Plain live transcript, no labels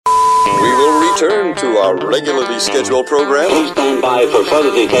return to our regularly scheduled program. Please stand by for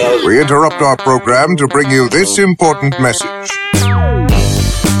further details. We interrupt our program to bring you this important message.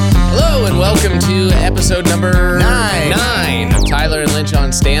 Hello and welcome to episode number 9 of Tyler and Lynch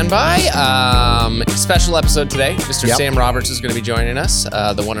on Standby. Special episode today. Mr. Sam Roberts is going to be joining us,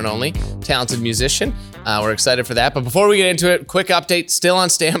 the one and only talented musician. We're excited for that. But before we get into it, quick update. Still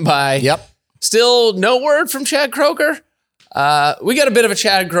on standby. Yep. Still no word from Chad Kroger. We got a bit of a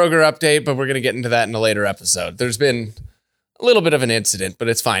Chad Kroger update, but we're going to get into that in a later episode. There's been a little bit of an incident, but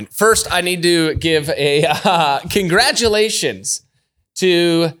it's fine. First, I need to give a congratulations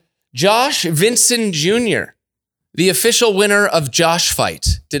to Josh Vinson Jr., the official winner of Josh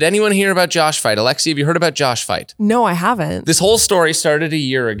Fight. Did anyone hear about Josh Fight? Alexi, have you heard about Josh Fight? No, I haven't. This whole story started a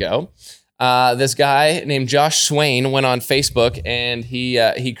year ago. This guy named Josh Swain went on Facebook and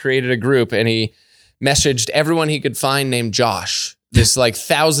he created a group and he messaged everyone he could find named Josh. This like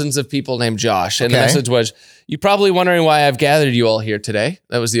thousands of people named Josh. And the message was, "You're probably wondering why I've gathered you all here today."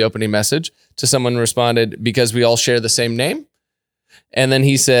 That was the opening message. To someone responded, "Because we all share the same name." And then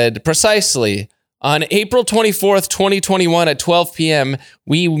he said, "Precisely. On April 24th, 2021 at 12 p.m.,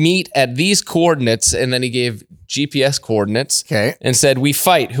 we meet at these coordinates." And then he gave GPS coordinates and said, "We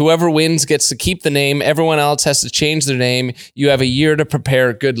fight. Whoever wins gets to keep the name. Everyone else has to change their name. You have a year to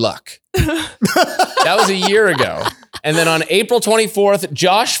prepare. Good luck." That was a year ago. And then on April 24th,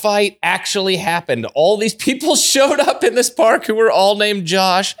 Josh Fight actually happened. All these people showed up in this park who were all named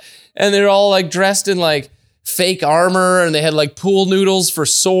Josh. And they're all like dressed in like fake armor. And they had like pool noodles for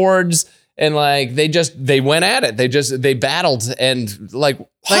swords. And like they went at it. They battled and like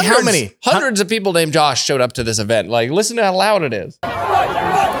hundreds, how many? Hundreds of people named Josh showed up to this event. Like listen to how loud it is.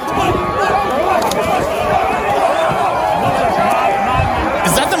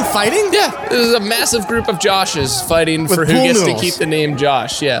 Is that them fighting? Yeah, this is a massive group of Joshes fighting for who gets to keep the name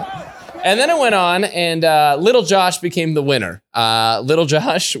Josh. Yeah. And then it went on, and Little Josh became the winner. Little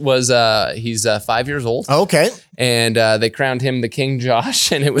Josh was, he's 5 years old. Okay. And they crowned him the King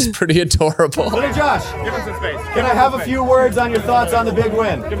Josh, and it was pretty adorable. Little Josh, give us some space. Can I have a few words on your thoughts on the big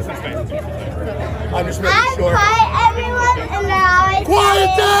win? Give us some space. I'm just making sure. Quiet, everyone, and now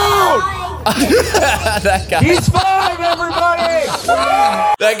Quiet down! That guy. He's 5, everybody!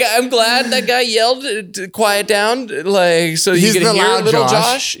 That guy, I'm glad that guy yelled to quiet down, like so He's you can the hear loud Little Josh.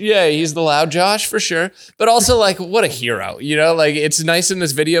 Josh. Yeah, he's the loud Josh for sure. But also, like, what a hero, you know? Like, it's nice in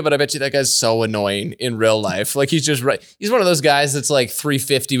this video, but I bet you that guy's so annoying in real life. Like, he's just right. He's one of those guys that's like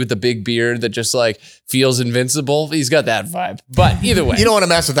 350 with the big beard that just like feels invincible. He's got that vibe. But either way, You don't want to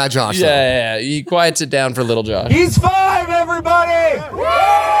mess with that Josh. yeah, he quiets it down for Little Josh. He's 5, everybody!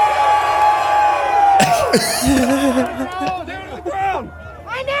 Oh, down to the ground!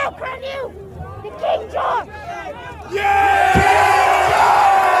 I now crown you the King Josh!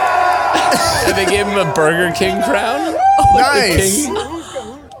 And they gave him a Burger King crown. Nice.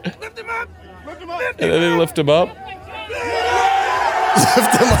 Lift him up! Lift him up! And then they lift him up.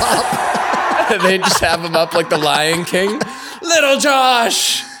 Lift him up. And they just have him up like the Lion King. Little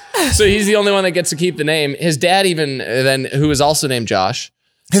Josh. So he's the only one that gets to keep the name. His dad even then, who is also named Josh.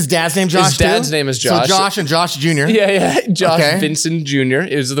 His dad's name Josh. His dad's too? name is Josh. So Josh and Josh Jr. Yeah. Josh Okay. Vinson Jr.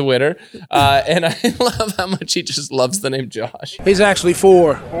 is the winner. And I love how much he just loves the name Josh. He's actually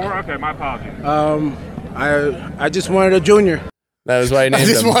 4. 4? Okay, my apologies. I just wanted a junior. That was why he named I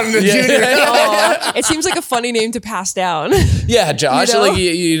just him. wanted a junior. Aw, it seems like a funny name to pass down. Yeah, Josh. You know? Like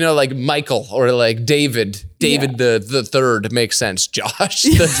you know, like Michael or like David. David the third makes sense. Josh.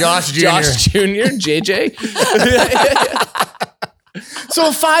 The Josh Jr. Josh Jr. JJ. So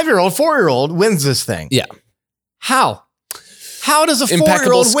a 5-year-old, 4-year-old wins this thing. Yeah. How? How does a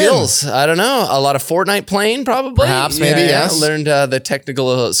Impeccable 4-year-old win? skills. I don't know. A lot of Fortnite playing, probably. Perhaps, maybe, yes. Learned the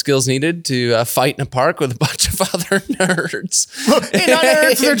technical skills needed to fight in a park with a bunch of other nerds. Hey, not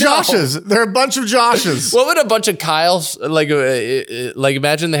nerds, they're No. Joshes. They're a bunch of Joshes. What would a bunch of Kyles, like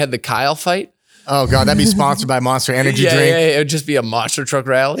imagine they had the Kyle fight? Oh, God, that'd be sponsored by Monster Energy Yeah, Drink. it would just be a monster truck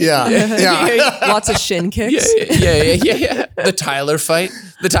rally. Yeah. Lots of shin kicks. Yeah. The Tyler fight.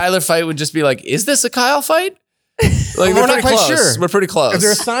 The Tyler fight would just be like, is this a Kyle fight? Like, We're we're not pretty quite close. sure. We're pretty close. Is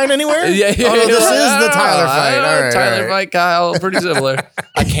there a sign anywhere? Yeah. Oh, no, this is the Tyler fight. All right, Tyler all right. fight, Kyle. Pretty similar.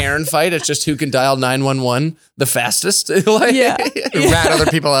 A Karen fight. It's just who can dial 911 the fastest. Like, Yeah. Rat other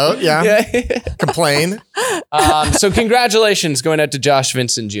people out. Yeah. Complain. So congratulations going out to Josh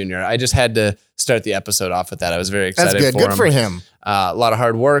Vinson Jr. I just had to start the episode off with that. I was very That's excited good. for Good him. for him. A lot of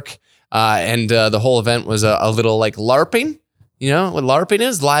hard work. And the whole event was a little like LARPing. You know what LARPing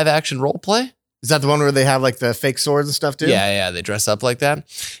is? Live action role play. Is that the one where they have like the fake swords and stuff too? Yeah, they dress up like that.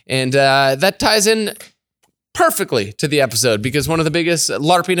 And that ties in perfectly to the episode because one of the biggest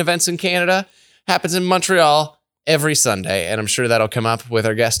LARPing events in Canada happens in Montreal every Sunday, and I'm sure that'll come up with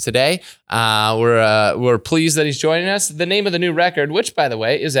our guest today. We're pleased that he's joining us. The name of the new record, which by the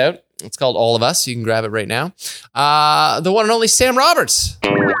way is out, it's called All of Us. You can grab it right now. The one and only Sam Roberts.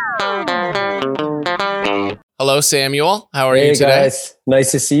 Hello, Samuel. How are you today? Hey guys,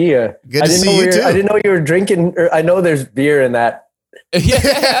 nice to see you. Good to see you too. I didn't know you were drinking. I know there's beer in that.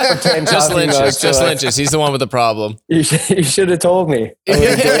 Yeah, just Lynch's. He's the one with the problem. You should have told me. I would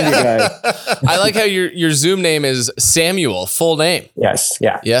have joined you guys. I like how your Zoom name is Samuel, full name. Yes.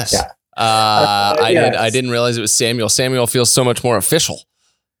 Yeah. Yes. Yeah. I didn't realize it was Samuel. Samuel feels so much more official.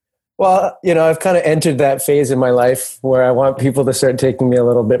 Well, I've kind of entered that phase in my life where I want people to start taking me a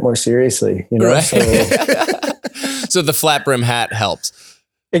little bit more seriously. Right. So the flat brim hat helps.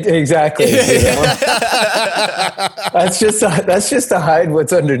 Exactly. That's just to hide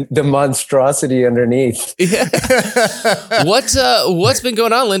what's under the monstrosity underneath. Yeah. What's been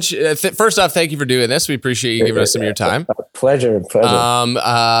going on, Lynch? First off, thank you for doing this. We appreciate you giving us some of your time. Pleasure.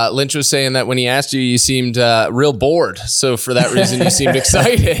 Lynch was saying that when he asked you seemed real bored. So for that reason, you seemed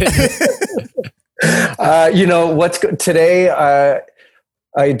excited. Today,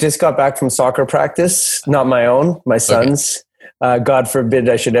 I just got back from soccer practice, not my own, my son's. Okay. God forbid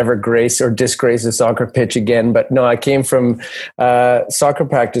I should ever grace or disgrace a soccer pitch again. But no, I came from soccer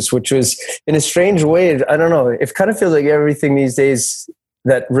practice, which was in a strange way. I don't know. It kind of feels like everything these days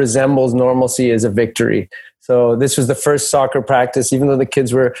that resembles normalcy is a victory. So this was the first soccer practice, even though the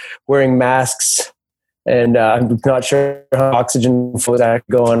kids were wearing masks, and I'm not sure how oxygen flow was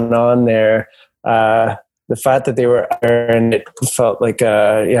going on there. The fact that they were there, and it felt like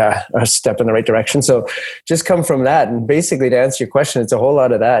a step in the right direction. So just come from that. And basically, to answer your question, it's a whole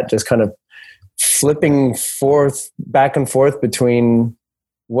lot of that, just kind of flipping back and forth between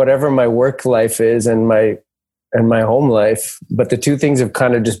whatever my work life is and my home life. But the two things have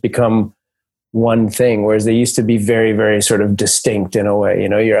kind of just become one thing, whereas they used to be very, very sort of distinct in a way.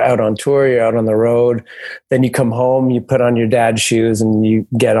 You're out on tour, you're out on the road, then you come home, you put on your dad's shoes and you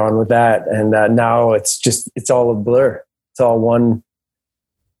get on with that. And now it's all a blur. It's all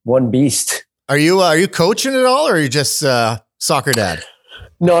one beast. Are you coaching at all, or are you just soccer dad?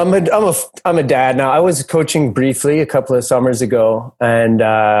 No, I'm a dad now. I was coaching briefly a couple of summers ago, and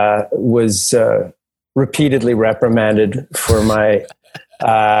was repeatedly reprimanded for my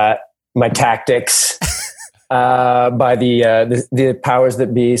my tactics by the powers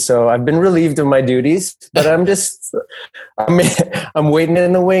that be. So I've been relieved of my duties, but I'm waiting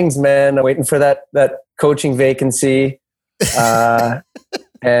in the wings, man. I'm waiting for that coaching vacancy, and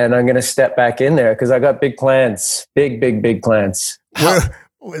I'm going to step back in there because I got big plans, big plans.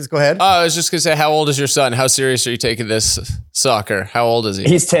 Go ahead. Oh, I was just going to say, how old is your son? How serious are you taking this soccer? How old is he?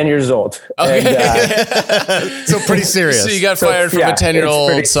 He's 10 years old. Okay. And, so pretty serious. So you got fired from a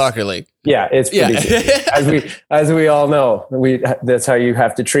 10-year-old soccer league. Yeah, it's pretty serious. As we all know, that's how you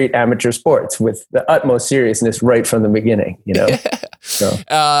have to treat amateur sports, with the utmost seriousness right from the beginning, So.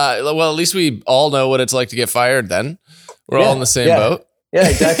 Well, at least we all know what it's like to get fired then. We're all in the same boat. Yeah,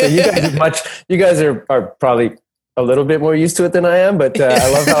 exactly. You guys are probably a little bit more used to it than I am, but I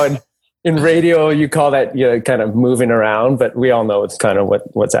love how in radio you call that kind of moving around, but we all know it's kind of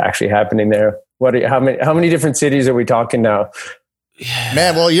what's actually happening there. How many different cities are we talking now?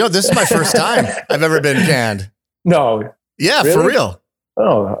 Man, well, this is my first time I've ever been canned. No. Yeah, really? For real.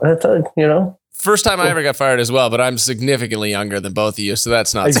 Oh, I thought, First time I ever got fired as well, but I'm significantly younger than both of you, so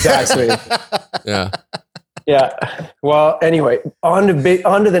that's not exactly. Yeah. Yeah. Well, anyway, on to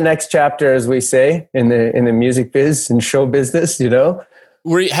the next chapter, as we say in the music biz and show business.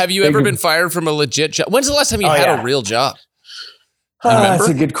 Have you ever been fired from a legit job? When's the last time you had a real job? That's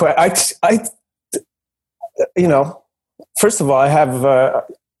a good question. First of all, I have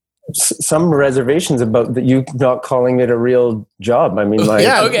some reservations about you not calling it a real job. I mean, way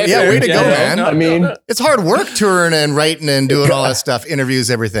to go, man. It's hard work touring and writing and doing all that stuff,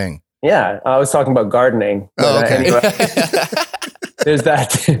 interviews, everything. Yeah, I was talking about gardening. Okay. Anyway, there's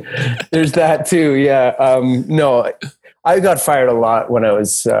that too. Yeah. No, I got fired a lot when I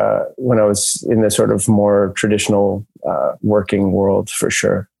was in the sort of more traditional working world, for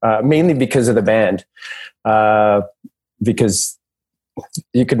sure. Mainly because of the band, because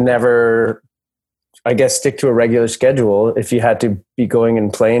you could never, I guess, stick to a regular schedule if you had to be going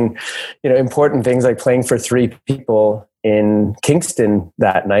and playing, important things like playing for 3 people in Kingston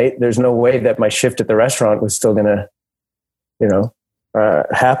that night. There's no way that my shift at the restaurant was still going to,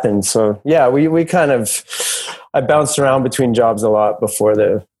 happen. So yeah, we kind of, I bounced around between jobs a lot before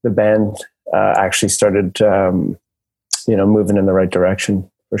the band actually started, moving in the right direction,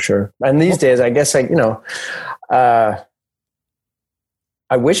 for sure. And these days, I guess,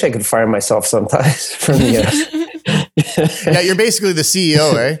 I wish I could fire myself sometimes from the. Yeah, you're basically the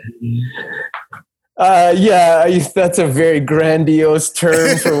CEO, eh? That's a very grandiose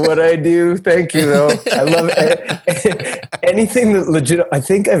term for what I do. Thank you, though. I love anything that legit. I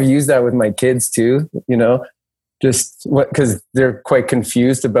think I've used that with my kids too. Just because they're quite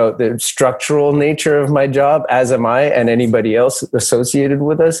confused about the structural nature of my job, as am I, and anybody else associated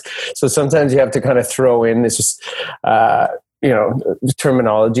with us. So sometimes you have to kind of throw in this,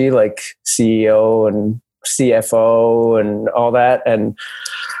 terminology like CEO and CFO and all that, and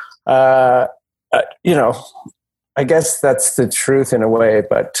I guess that's the truth in a way.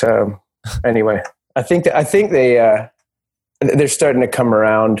 But anyway, I think they're starting to come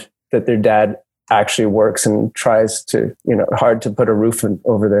around that their dad actually works and tries to, hard to put a roof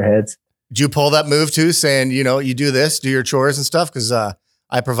over their heads. Did you pull that move too, saying, you do this, do your chores and stuff? Because I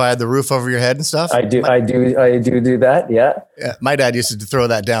provide the roof over your head and stuff. I do that. Yeah. My dad used to throw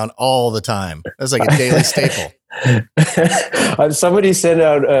that down all the time. That's like a daily staple. Somebody sent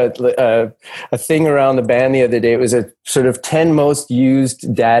out a thing around the band the other day. It was a sort of 10 most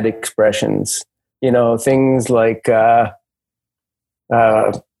used dad expressions. Things like, I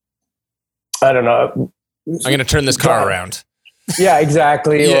don't know. I'm going to turn this car around. Yeah,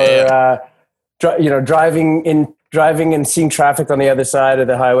 exactly. Yeah. Or, driving and seeing traffic on the other side of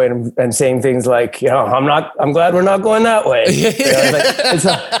the highway and saying things like, I'm glad we're not going that way.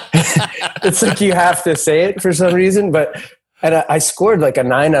 It's like you have to say it for some reason, and I scored like a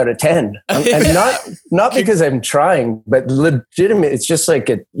 9 out of 10, and not because I'm trying, but legitimate. It's just like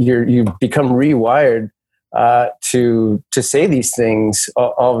you become rewired to say these things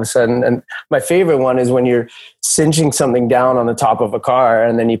all of a sudden. And my favorite one is when you're cinching something down on the top of a car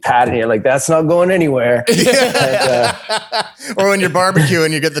and then you pat it and you're like, that's not going anywhere. Or when you're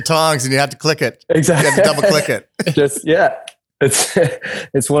barbecuing, you get the tongs and you have to click it. Exactly. You have to double click it.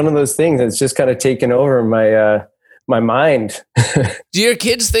 It's one of those things that's just kind of taken over my mind. Do your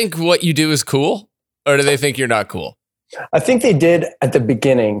kids think what you do is cool, or do they think you're not cool? I think they did at the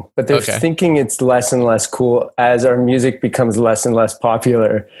beginning, but they're thinking it's less and less cool as our music becomes less and less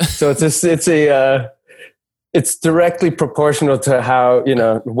popular. So it's directly proportional to how,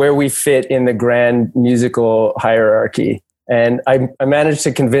 where we fit in the grand musical hierarchy. And I managed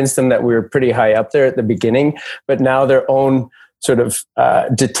to convince them that we were pretty high up there at the beginning, but now their own sort of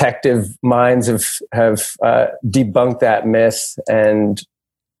detective minds have debunked that myth and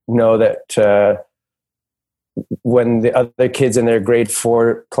know that when the other kids in their grade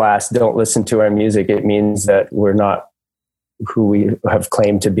 4 class don't listen to our music, it means that we're not who we have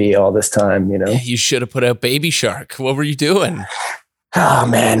claimed to be all this time, You should have put out Baby Shark. What were you doing? Oh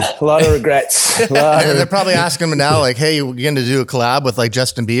man, a lot of regrets. They're probably asking them now, like, hey, you're going to do a collab with like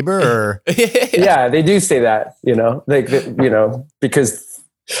Justin Bieber or? Yeah, they do say that, because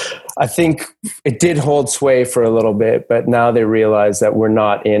I think it did hold sway for a little bit, but now they realize that we're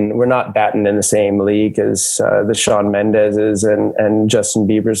not batting in the same league as the Shawn Mendes's and Justin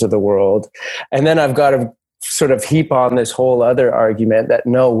Bieber's of the world. And then I've got to sort of heap on this whole other argument that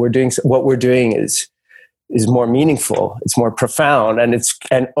no, what we're doing is more meaningful. It's more profound, and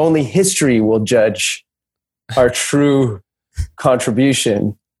only history will judge our true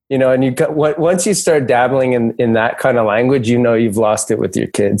contribution. And once you start dabbling in that kind of language, you've lost it with your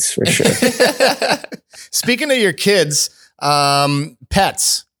kids for sure. Speaking of your kids,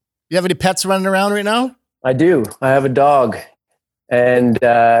 pets. You have any pets running around right now? I do. I have a dog, and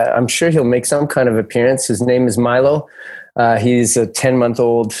I'm sure he'll make some kind of appearance. His name is Milo. He's a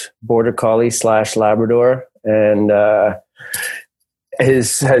 10-month-old border collie / Labrador, and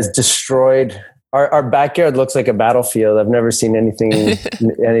has destroyed. Our backyard looks like a battlefield. I've never seen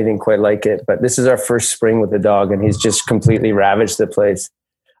anything quite like it. But this is our first spring with the dog, and he's just completely ravaged the place.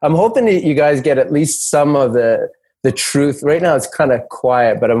 I'm hoping that you guys get at least some of the truth. Right now it's kind of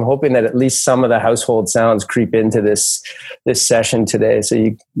quiet, but I'm hoping that at least some of the household sounds creep into this session today, so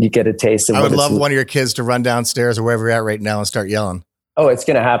you get a taste of. I would love one of your kids to run downstairs or wherever you're at right now and start yelling. Oh, it's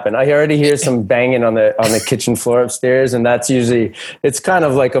going to happen. I already hear some banging on the kitchen floor upstairs, and that's usually, it's kind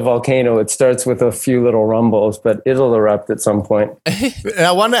of like a volcano. It starts with a few little rumbles, but it'll erupt at some point. And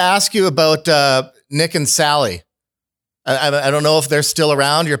I wanted to ask you about Nick and Sally. I don't know if they're still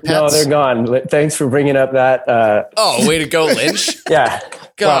around, your pets. No, they're gone. Thanks for bringing up that. Way to go, Lynch. Yeah.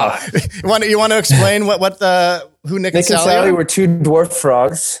 God. Wow. You want to explain who Nick and Sally were? Two dwarf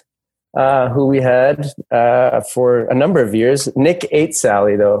frogs. Who we had for a number of years. Nick ate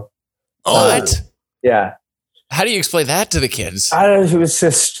Sally, though. What? Yeah. How do you explain that to the kids? I don't know. It was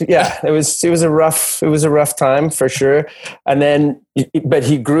just, it was a rough time for sure. And then, but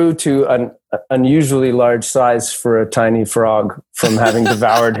he grew to unusually large size for a tiny frog from having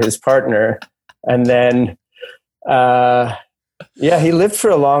devoured his partner. And then, he lived for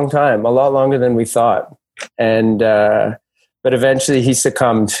a long time, a lot longer than we thought. And, but eventually he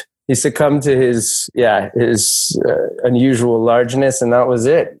succumbed. He succumbed to his unusual largeness, and that was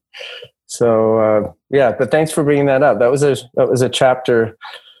it. So, but thanks for bringing that up. That was a chapter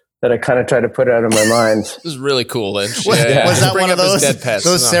that I kind of tried to put out of my mind. This is really cool, Lynch. Was that Bring one of up his those dead pets.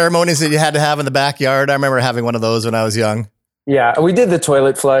 those ceremonies that you had to have in the backyard? I remember having one of those when I was young. Yeah, we did the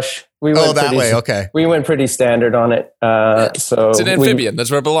toilet flush. We went that way, okay. We went pretty standard on it. So it's an amphibian. That's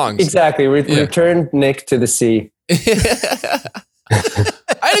where it belongs. Exactly. We returned Nick to the sea. I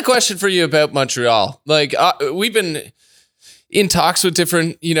had a question for you about Montreal. Like, we've been in talks with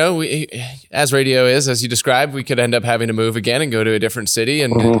different, as radio is, as you described, we could end up having to move again and go to a different city.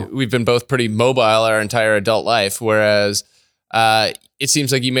 And we've been both pretty mobile our entire adult life. Whereas it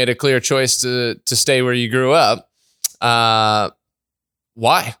seems like you made a clear choice to stay where you grew up.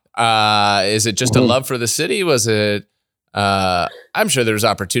 Why? Is it just a love for the city? Was it, I'm sure there's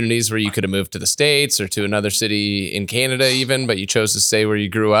opportunities where you could have moved to the States or to another city in Canada even, but you chose to stay where you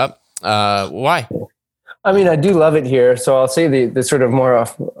grew up. Why? I mean, I do love it here. So I'll say the sort of more,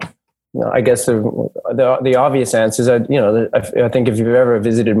 I guess the obvious answer is that, I think if you've ever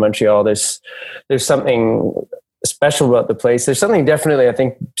visited Montreal, there's something special about the place. There's something definitely, I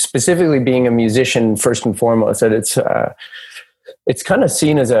think, specifically being a musician first and foremost, that it's kind of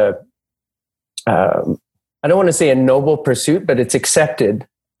seen as I don't want to say a noble pursuit, but it's accepted.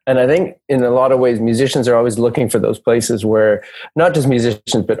 And I think in a lot of ways, musicians are always looking for those places where, not just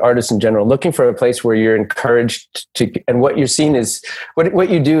musicians, but artists in general, looking for a place where you're encouraged to, and what you're seen is, what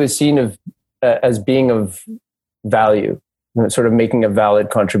you do is seen as being of value, sort of making a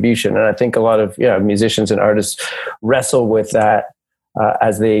valid contribution. And I think a lot of musicians and artists wrestle with that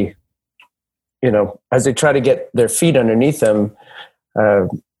as they try to get their feet underneath them.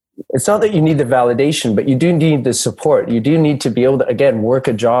 It's not that you need the validation, but you do need the support. You do need to be able to, again, work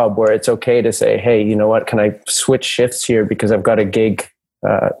a job where it's okay to say, hey, you know what, can I switch shifts here because I've got a gig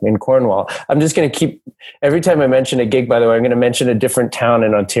in Cornwall? I'm just going to keep, every time I mention a gig, by the way, I'm going to mention a different town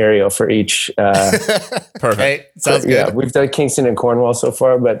in Ontario for each. Perfect. Hey, sounds good. Yeah, we've done Kingston and Cornwall so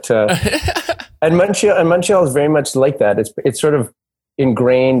far, but and Montreal is very much like that. It's sort of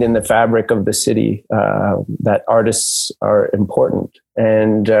ingrained in the fabric of the city that artists are important.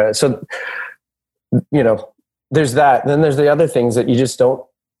 And so, there's that. Then there's the other things that you just don't,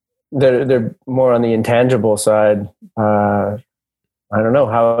 they're more on the intangible side. I don't know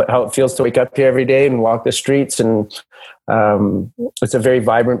how it feels to wake up here every day and walk the streets. And it's a very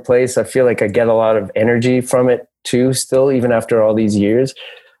vibrant place. I feel like I get a lot of energy from it too, still, even after all these years.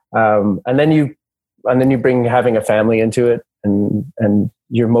 And then you bring having a family into it, and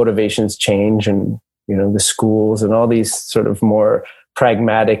your motivations change, and the schools and all these sort of more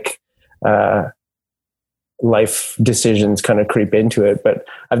pragmatic life decisions kind of creep into it. But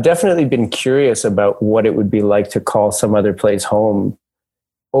I've definitely been curious about what it would be like to call some other place home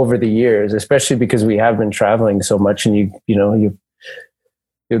over the years, especially because we have been traveling so much. And you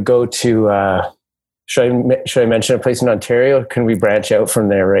go to should I mention a place in Ontario? Can we branch out from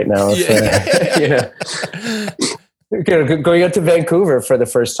there right now? Going out to Vancouver for the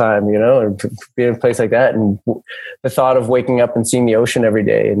first time, or be in a place like that, and the thought of waking up and seeing the ocean every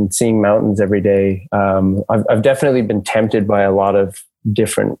day and seeing mountains every day. I've definitely been tempted by a lot of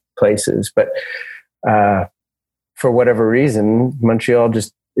different places, but for whatever reason, Montreal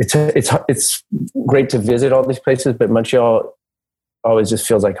it's great to visit all these places, but Montreal always just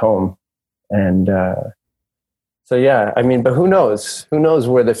feels like home. And so, yeah, I mean, but who knows? Who knows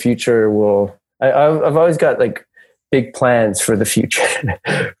where the future will? I've always got like big plans for the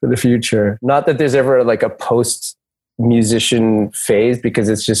future. Not that there's ever like a post musician phase, because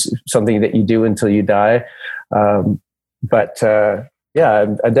it's just something that you do until you die. But I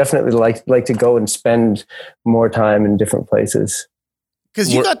definitely like to go and spend more time in different places.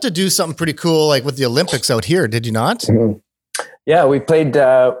 Because you got to do something pretty cool, like with the Olympics out here, did you not? Mm-hmm. Yeah, we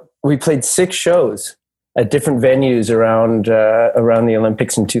played 6 shows at different venues around the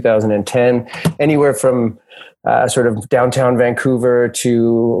Olympics in 2010, anywhere from sort of downtown Vancouver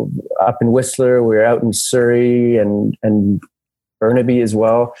to up in Whistler. We were out in Surrey and Burnaby as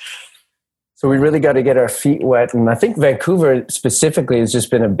well. So we really got to get our feet wet. And I think Vancouver specifically has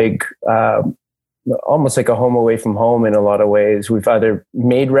just been a big, almost like a home away from home in a lot of ways. We've either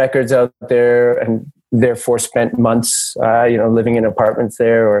made records out there and therefore spent months, living in apartments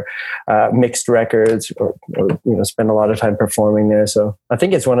there, or mixed records, or spend a lot of time performing there. So I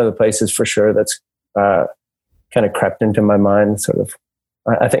think it's one of the places for sure that's kind of crept into my mind, sort of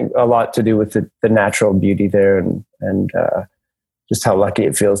I think a lot to do with the natural beauty there and just how lucky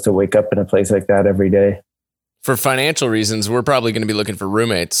it feels to wake up in a place like that every day. For financial reasons, we're probably going to be looking for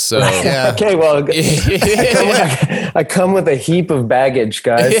roommates. So okay, well, I come with a heap of baggage,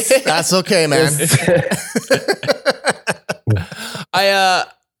 guys. That's okay, man.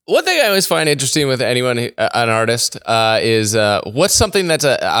 One thing I always find interesting with anyone, an artist, is what's something that's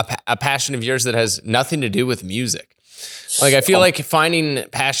a passion of yours that has nothing to do with music? Like, I feel like finding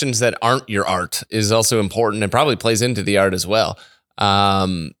passions that aren't your art is also important and probably plays into the art as well.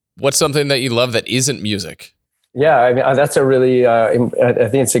 What's something that you love that isn't music? Yeah, I mean, that's a really, I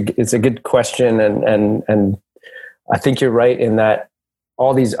think it's a good question. And I think you're right in that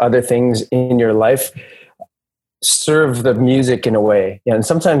all these other things in your life serve the music in a way. Yeah, and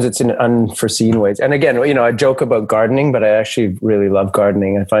sometimes it's in unforeseen ways. And again, I joke about gardening, but I actually really love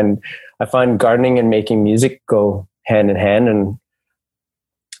gardening. I find gardening and making music go hand in hand. And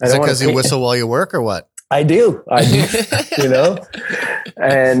is it because you whistle while you work or what? I do, and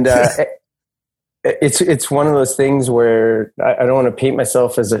it's one of those things where I don't want to paint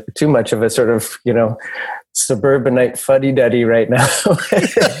myself as too much of a sort of, suburbanite fuddy-duddy right now.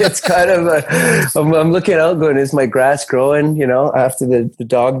 It's kind of I'm looking out going, is my grass growing, after the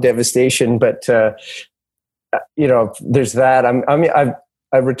dog devastation? But, there's that.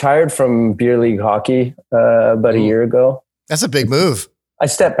 I retired from beer league hockey about a year ago. That's a big move. I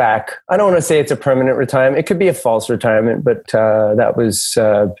stepped back. I don't want to say it's a permanent retirement. It could be a false retirement, but that was,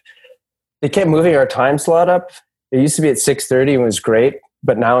 they kept moving our time slot up. It used to be at 6:30 and was great,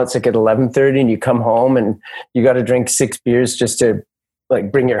 but now it's like at 11:30 and you come home and you got to drink 6 beers just to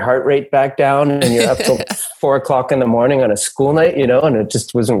like bring your heart rate back down, and you're up till 4 o'clock in the morning on a school night, and it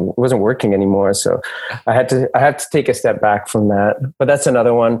just wasn't working anymore. So I had to take a step back from that, but that's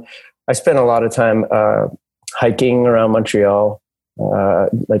another one. I spent a lot of time hiking around Montreal,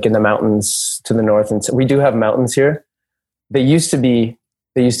 like in the mountains to the north. And so we do have mountains here. They used to be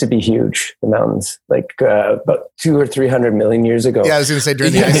huge, the mountains, like about 200 or 300 million years ago. Yeah, I was going to say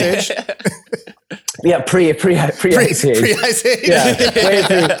during the Ice Age. Yeah, pre Ice Age. Pre-Ice Age.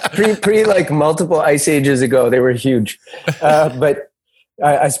 Yeah, pre like multiple ice ages ago, they were huge. But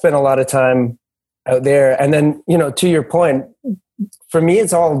I spent a lot of time out there. And then, to your point, for me,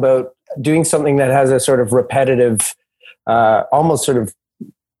 it's all about doing something that has a sort of repetitive, almost sort of,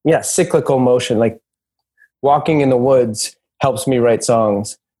 cyclical motion. Like walking in the woods helps me write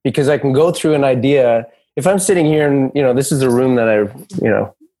songs because I can go through an idea. If I'm sitting here and, this is a room that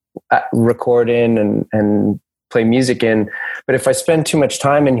I record in and play music in, but if I spend too much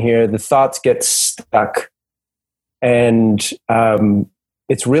time in here, the thoughts get stuck, and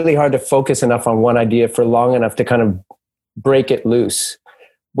it's really hard to focus enough on one idea for long enough to kind of break it loose.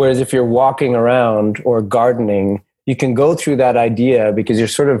 Whereas if you're walking around or gardening, you can go through that idea because you're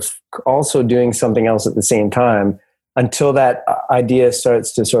sort of also doing something else at the same time until that idea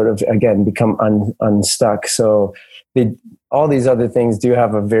starts to sort of, again, become unstuck. So all these other things do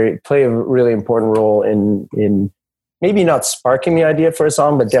have play a really important role in maybe not sparking the idea for a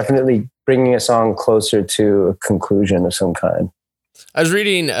song, but definitely bringing a song closer to a conclusion of some kind. I was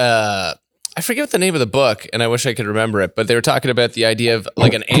reading, I forget what the name of the book, and I wish I could remember it, but they were talking about the idea of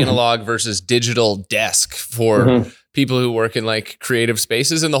like an analog versus digital desk for people who work in like creative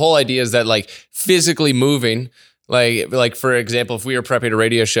spaces. And the whole idea is that like physically moving, like for example, if we were prepping a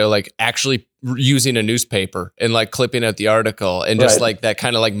radio show, like actually using a newspaper and like clipping out the article and just like that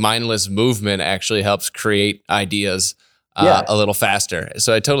kind of like mindless movement actually helps create ideas a little faster.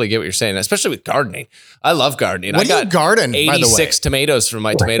 So I totally get what you're saying, especially with gardening. I love gardening. What do you garden, 86 tomatoes from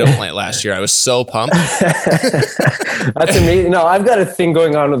my tomato plant last year. I was so pumped. That's amazing. No, I've got a thing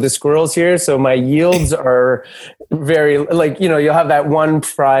going on with the squirrels here. So my yields are very, like, you'll have that one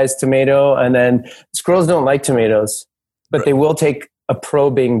prize tomato, and then squirrels don't like tomatoes, but they will take a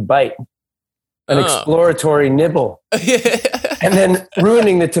probing bite, an exploratory nibble, and then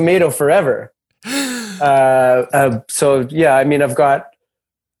ruining the tomato forever. So yeah, I mean, I've got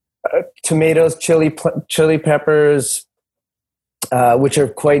tomatoes, chili peppers, which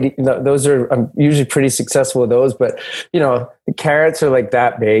are those are, I'm usually pretty successful with those, but the carrots are like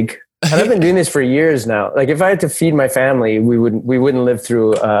that big. And I've been doing this for years now. Like if I had to feed my family, we wouldn't live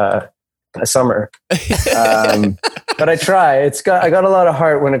through a summer. But I try. I got a lot of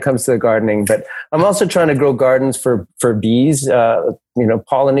heart when it comes to the gardening, but I'm also trying to grow gardens for bees,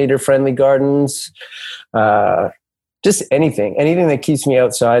 pollinator friendly gardens, just anything that keeps me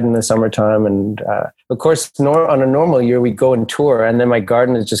outside in the summertime. And of course, on a normal year, we go and tour, and then my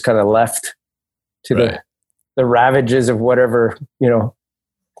garden is just kind of left to the ravages of whatever,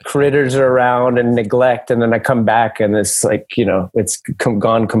 critters are around and neglect, and then I come back and it's like, you know, it's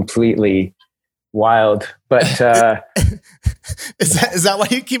gone completely wild. But is that why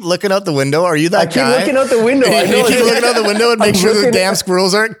you keep looking out the window? Are you that guy? I keep looking out the window. I know. You keep looking out the window and make sure the damn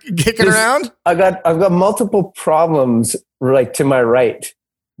squirrels aren't kicking around? I've got multiple problems like to my right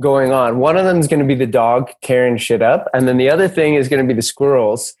going on. One of them is going to be the dog tearing shit up, and then the other thing is going to be the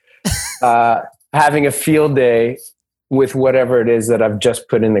squirrels having a field day with whatever it is that I've just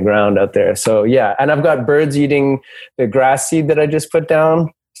put in the ground out there. So yeah, and I've got birds eating the grass seed that I just put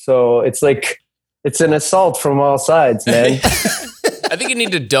down. So it's like, it's an assault from all sides, man. I think you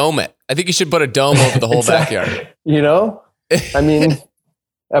need to dome it. I think you should put a dome over the whole backyard. You know, I mean,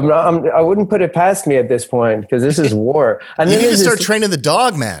 I wouldn't put it past me at this point because this is war. And you then need to start training the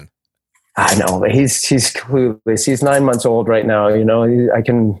dog, man. I know, but he's clueless. He's 9 months old right now. You know,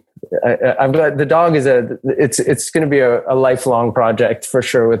 I've got the dog it's going to be a lifelong project for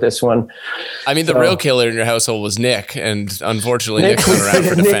sure with this one. I mean, the real killer in your household was Nick, and unfortunately Nick went around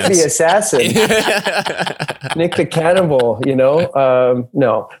for defense. Nick the assassin, Nick the cannibal. You know,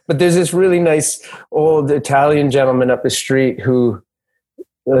 no, but there's this really nice old Italian gentleman up the street who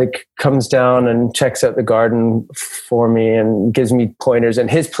like comes down and checks out the garden for me and gives me pointers. And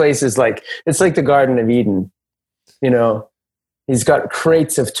his place is like, it's like the Garden of Eden, you know. He's got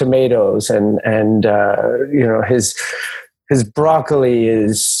crates of tomatoes and you know, his broccoli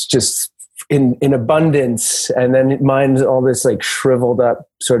is just in abundance. And then mine's all this like shriveled up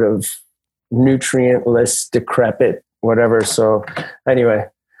sort of nutrientless, decrepit, whatever. So anyway.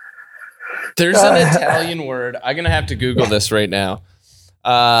 There's an Italian word. I'm going to have to Google this right now.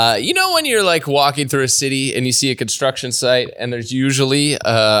 You know, when you're like walking through a city and you see a construction site and there's usually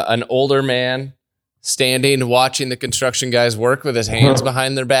an older man standing watching the construction guys work with his hands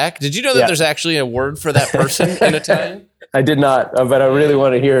behind their back. Did you know that there's actually a word for that person in Italian? I did not, but I really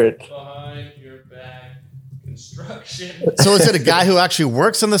want to hear it. Behind your back construction. So is it a guy who actually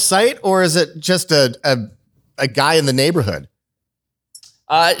works on the site, or is it just a guy in the neighborhood?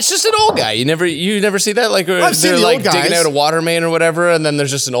 It's just an old guy. You never see that? Like I've seen they're the like old guys digging out a water main or whatever, and then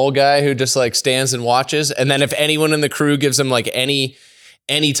there's just an old guy who just like stands and watches. And then if anyone in the crew gives him like any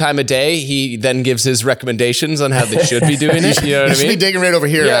time of day, he then gives his recommendations on how they should be doing it. You know what I mean? You should be digging right over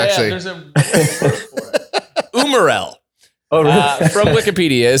here, actually. Yeah, there's a word for it. Umarell. Oh, really? From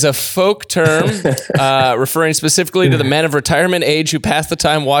Wikipedia is a folk term referring specifically to the men of retirement age who pass the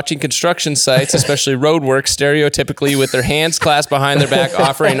time watching construction sites, especially roadwork, stereotypically with their hands clasped behind their back,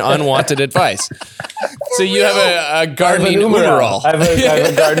 offering unwanted advice. So you have a gardening umarell. I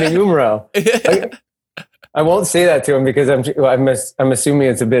have a gardening umarell. I won't say that to him because I'm assuming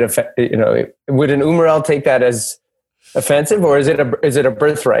it's a bit of, you know, would an umarell take that as offensive, or is it a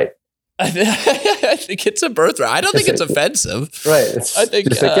birthright? I think it's a birthright. I don't think it's offensive. Right. I think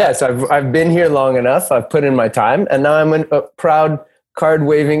just like, yes, I've been here long enough. I've put in my time, and now I'm a proud card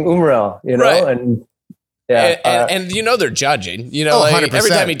waving umarell, you know, right. And yeah, and you know they're judging. You know, like 100%. every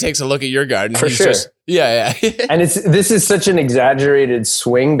time he takes a look at your garden, for he's sure. just And this is such an exaggerated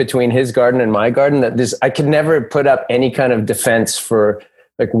swing between his garden and my garden that I could never put up any kind of defense for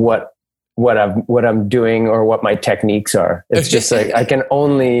like what I'm doing or what my techniques are. It's just like I can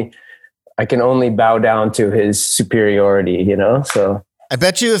only bow down to his superiority, you know? So I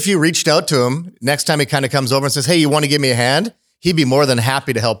bet you if you reached out to him, next time he kind of comes over and says, hey, you want to give me a hand? He'd be more than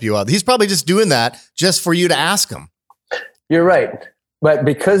happy to help you out. He's probably just doing that just for you to ask him. You're right. But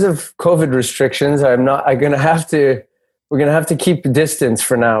because of COVID restrictions, we're going to have to keep distance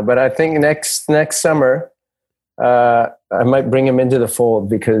for now. But I think next summer, I might bring him into the fold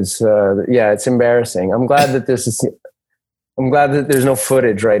because, it's embarrassing. I'm glad that there's no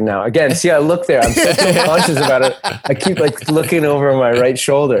footage right now. Again, see, I look there. I'm so conscious about it. I keep like looking over my right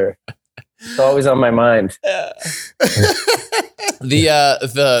shoulder. It's always on my mind.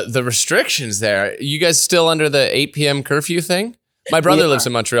 The restrictions there. You guys still under the 8 p.m. curfew thing? My brother lives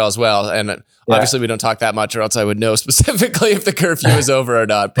in Montreal as well, and obviously we don't talk that much, or else I would know specifically if the curfew is over or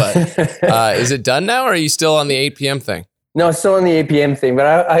not. But is it done now, or are you still on the 8 p.m. thing? No, still on the 8 p.m. thing, but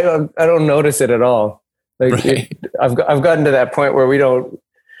I don't notice it at all. Like right. I've gotten to that point where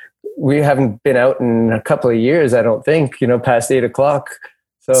we haven't been out in a couple of years. I don't think, you know, past 8 o'clock.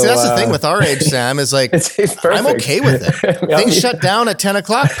 So see, that's the thing with our age, Sam, is like, it's I'm okay with it. Things shut down at 10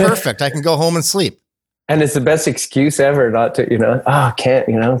 o'clock. Perfect. I can go home and sleep. And it's the best excuse ever not to, you know,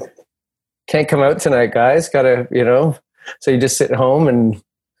 can't come out tonight, guys. Gotta, you know, so you just sit home and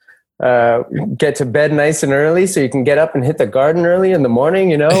get to bed nice and early so you can get up and hit the garden early in the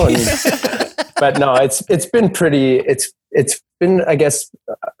morning, you know. And, but no, it's been, I guess,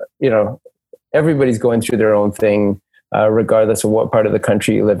 you know, everybody's going through their own thing. regardless of what part of the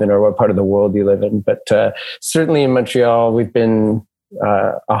country you live in or what part of the world you live in. But certainly in Montreal, we've been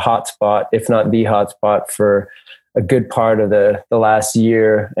a hotspot, if not the hotspot, for a good part of the last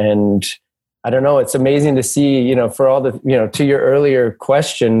year. And I don't know, it's amazing to see, for all the, to your earlier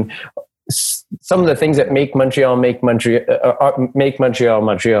question, some of the things that make Montreal Montreal.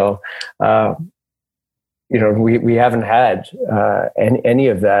 We haven't had any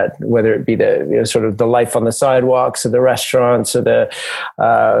of that, whether it be the sort of the life on the sidewalks or the restaurants or the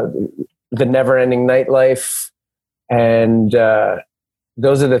never-ending nightlife, and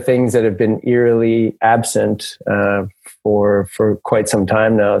those are the things that have been eerily absent for quite some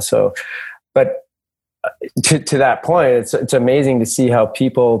time now. So, but to that point, it's amazing to see how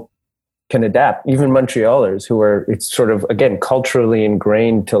people can adapt. Even Montrealers who are, it's sort of, again, culturally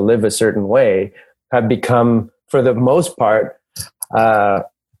ingrained to live a certain way, have become, for the most part,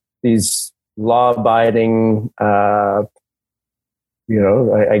 these law-abiding, I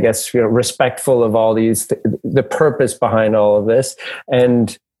guess, respectful of all these, the purpose behind all of this.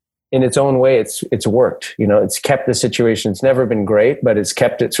 And in its own way, it's worked. It's kept the situation. It's never been great, but it's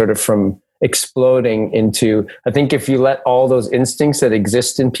kept it sort of from exploding into, I think if you let all those instincts that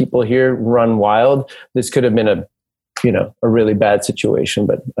exist in people here run wild, this could have been a really bad situation.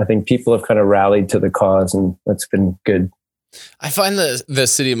 But I think people have kind of rallied to the cause, and that's been good. I find the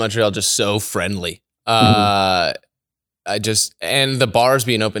city of Montreal just so friendly. And the bars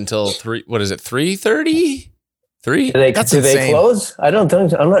being open till 3:30? 3? Do they close? I don't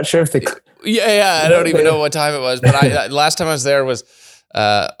think. I'm not sure if they. Yeah. I don't even know what time it was. But last time I was there was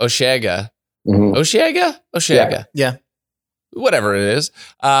Osheaga. Mm-hmm. Osheaga. Yeah. Whatever it is.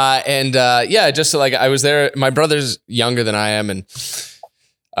 Just like I was there. My brother's younger than I am, and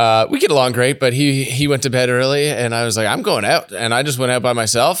we get along great, but he went to bed early, and I was like, I'm going out. And I just went out by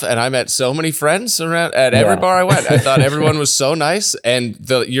myself, and I met so many friends around at every bar I went. I thought everyone was so nice. And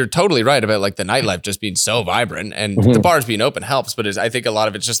you're totally right about like the nightlife just being so vibrant, and the bars being open helps, but I think a lot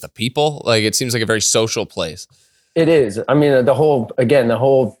of it's just the people. Like, it seems like a very social place. It is. I mean, the whole the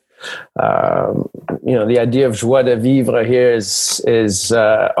idea of joie de vivre here is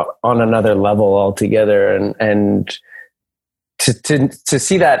on another level altogether, and to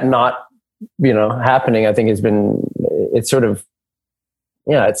see that not happening, I think it's sort of,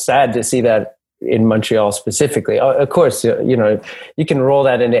 it's sad to see that in Montreal specifically. Of course, you can roll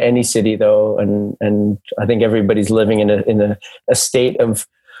that into any city though, and I think everybody's living in a state of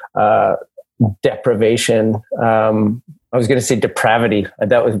deprivation. I was going to say depravity.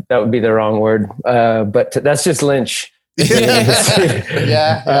 That would be the wrong word, but that's just Lynch.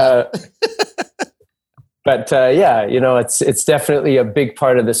 Yeah. It's definitely a big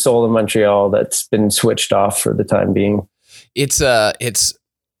part of the soul of Montreal that's been switched off for the time being.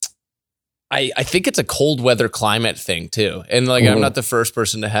 I think it's a cold weather climate thing too. And like, I'm not the first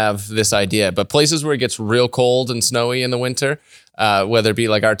person to have this idea, but places where it gets real cold and snowy in the winter, whether it be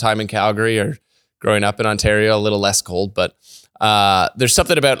like our time in Calgary or growing up in Ontario, a little less cold, but there's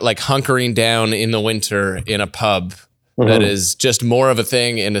something about like hunkering down in the winter in a pub that is just more of a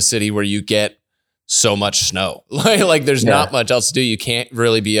thing in a city where you get so much snow. Like there's not much else to do. You can't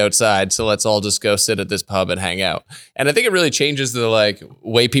really be outside. So let's all just go sit at this pub and hang out. And I think it really changes the like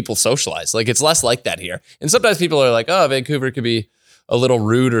way people socialize. Like, it's less like that here. And sometimes people are like, oh, Vancouver could be a little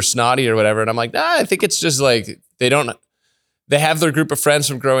rude or snotty or whatever. And I'm like, I think it's just like, they have their group of friends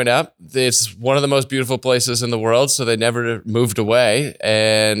from growing up. It's one of the most beautiful places in the world, so they never moved away.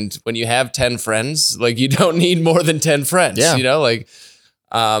 And when you have 10 friends, like, you don't need more than 10 friends,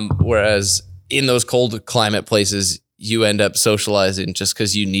 whereas in those cold climate places, you end up socializing just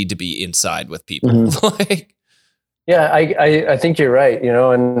because you need to be inside with people. I think you're right,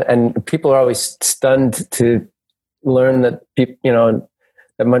 and people are always stunned to learn that people,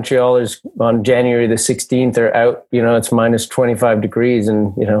 that Montrealers on January the 16th are out, it's minus 25 degrees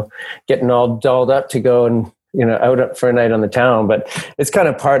and, getting all dolled up to go and, out for a night on the town. But it's kind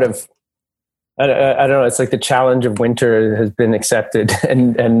of part of, I don't know, it's like the challenge of winter has been accepted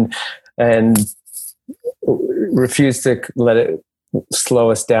and refuse to let it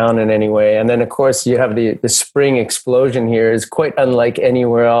slow us down in any way. And then of course you have the spring explosion here is quite unlike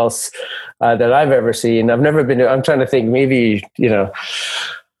anywhere else that I've ever seen. I've never been to, I'm trying to think, maybe,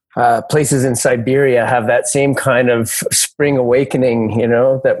 places in Siberia have that same kind of spring awakening,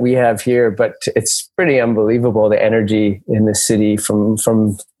 that we have here, but it's pretty unbelievable, the energy in the city from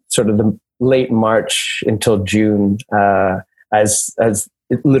sort of the late March until June, as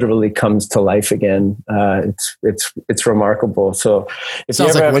it literally comes to life again. It's remarkable. So if you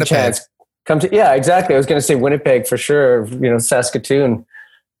ever have a chance, come to, exactly. I was going to say Winnipeg for sure. Saskatoon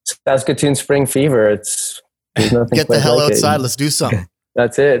spring fever. It's There's nothing Get the quite hell like it. outside. Let's do something.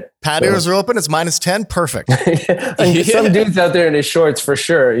 That's it. Patios are open. It's -10. Perfect. And some dude's out there in his shorts for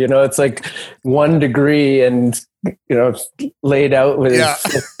sure. You know, it's like 1 degree and, you know, laid out with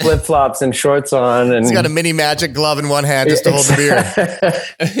his flip flops and shorts on. And he's got a mini Magic glove in one hand just to hold the beer.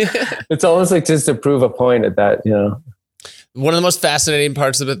 It's almost like just to prove a point at that, you know. One of the most fascinating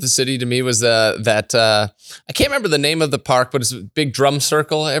parts about the city to me was that I can't remember the name of the park, but it's a big drum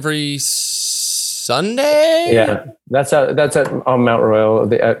circle every Sunday. Yeah, that's on Mount Royal,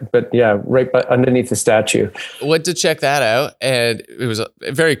 but yeah, right underneath the statue. Went to check that out, and it was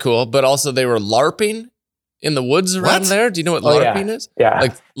very cool. But also, they were LARPing in the woods around there. Do you know what LARPing is? Yeah,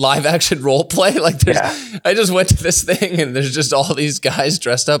 like live action role play. Like, I just went to this thing, and there's just all these guys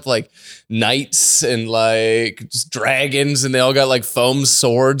dressed up like knights and like just dragons, and they all got like foam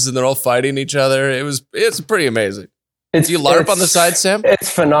swords, and they're all fighting each other. It's pretty amazing. Do you LARP on the side, Sam? It's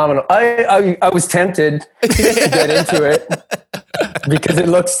phenomenal. I was tempted to get into it because it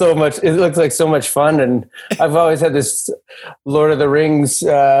looks like so much fun. And I've always had this Lord of the Rings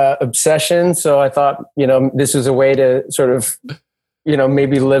obsession. So I thought, you know, this was a way to sort of, you know,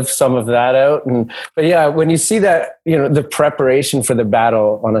 maybe live some of that out. But yeah, when you see that, you know, the preparation for the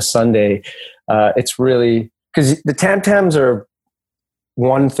battle on a Sunday, it's really, because the tam-tams are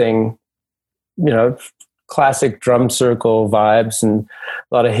one thing, you know, classic drum circle vibes and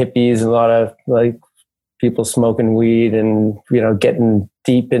a lot of hippies and a lot of like people smoking weed and, you know, getting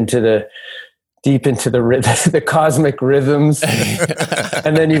deep into the cosmic rhythms.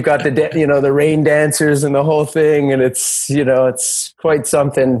 And then you've got the rain dancers and the whole thing. And it's, you know, it's quite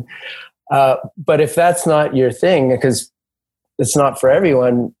something. But if that's not your thing, because it's not for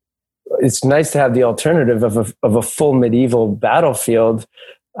everyone, it's nice to have the alternative of a full medieval battlefield,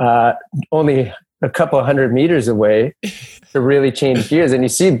 only a couple of 100 meters away to really change gears. And you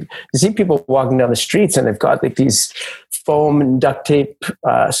see people walking down the streets and they've got like these foam and duct tape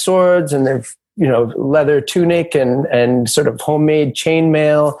swords, and they've, you know, leather tunic and sort of homemade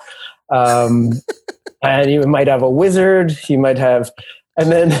chainmail. And you might have a wizard, you might have,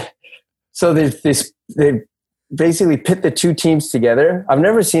 and then, so they basically pit the two teams together. I've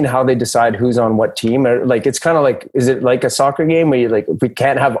never seen how they decide who's on what team. Or like, it's kind of like, is it like a soccer game where you like, we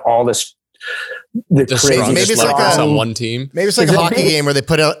can't have all this, the crazy, maybe it's like on one team. Maybe it's like a hockey game where they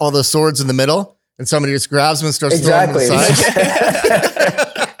put out all the swords in the middle and somebody just grabs them and starts throwing them aside.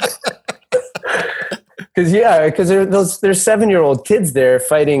 Because there's 7-year-old kids there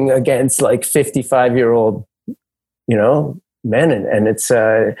fighting against like 55-year-old, you know, men, and it's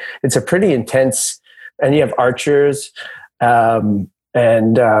a pretty intense. And you have archers, and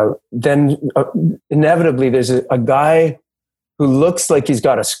then inevitably there's a guy who looks like he's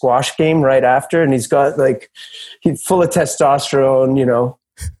got a squash game right after, and he's got like, he's full of testosterone, you know,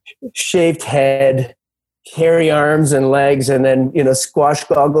 shaved head, hairy arms and legs, and then, you know, squash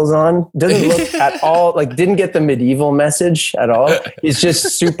goggles on. Doesn't look at all like, didn't get the medieval message at all. He's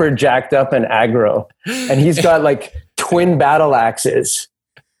just super jacked up and aggro, and he's got like twin battle axes,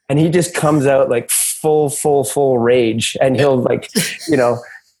 and he just comes out like full rage, and he'll like, you know,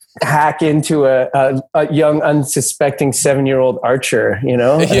 hack into a young unsuspecting 7-year-old archer, you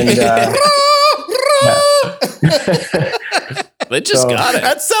know, and they just got it.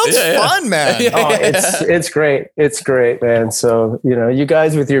 That sounds fun, man. It's great, man. So, you know, you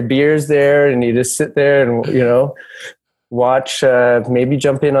guys with your beers there, and you just sit there and, you know, watch, maybe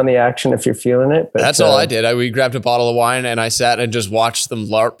jump in on the action if you're feeling it. But that's all I did. We grabbed a bottle of wine and I sat and just watched them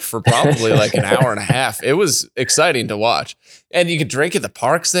LARP for probably like an hour and a half. It was exciting to watch. And you could drink at the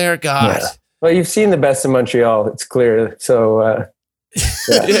parks there. God. Yeah. Well, you've seen the best of Montreal. It's clear. So, That's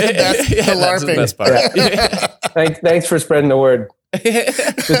the best part. Yeah. Thanks for spreading the word.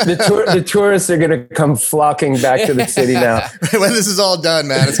 The tourists are going to come flocking back to the city now. When this is all done,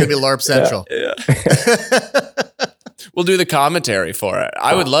 man, it's going to be LARP Central. Yeah. We'll do the commentary for it.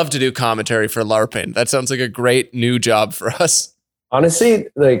 I would love to do commentary for LARPing. That sounds like a great new job for us. Honestly,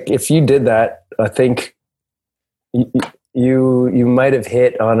 like if you did that, I think you might have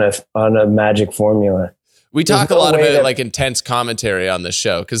hit on a magic formula. We talk a lot about like intense commentary on this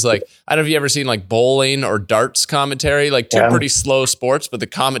show because, like, I don't know if you ever seen like bowling or darts commentary, like two pretty slow sports, but the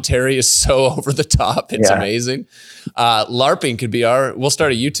commentary is so over the top. It's amazing. LARPing could be we'll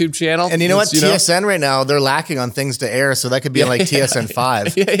start a YouTube channel. And you know what? TSN right now, they're lacking on things to air, so that could be on like TSN 5.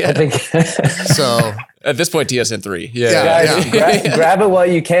 I think so. At this point, TSN 3. Grab it while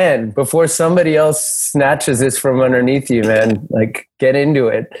you can before somebody else snatches this from underneath you, man. Like, get into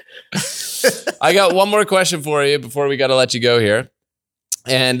it. I got one more question for you before we got to let you go here.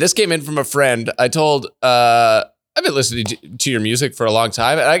 And this came in from a friend. I told I've been listening to your music for a long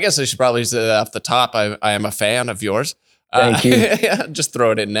time. And I guess I should probably say off the top, I am a fan of yours. Thank you. Just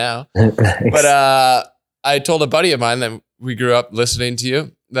throw it in now. But I told a buddy of mine that we grew up listening to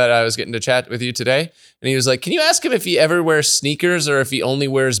you, that I was getting to chat with you today. And he was like, can you ask him if he ever wears sneakers or if he only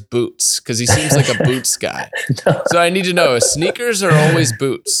wears boots? Because he seems like a boots guy. No. So I need to know, sneakers or always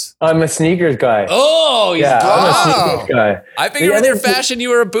boots? I'm a sneakers guy. Oh, I'm a sneakers guy. I figured with your fashion, you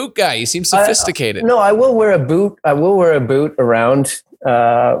were a boot guy. You seem sophisticated. No, I will wear a boot. I will wear a boot around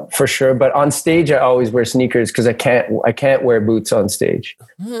for sure. But on stage, I always wear sneakers because I can't wear boots on stage.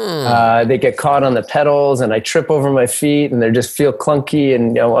 They get caught on the pedals and I trip over my feet and they just feel clunky,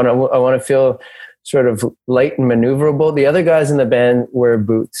 and I want to feel sort of light and maneuverable. The other guys in the band wear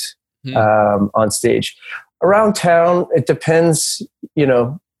boots on stage. Around town, it depends,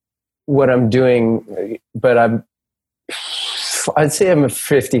 what I'm doing, but I'd say I'm a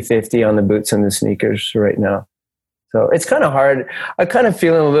 50-50 on the boots and the sneakers right now. So it's kind of hard. I kind of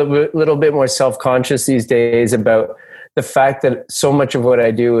feel a little bit more self-conscious these days about the fact that so much of what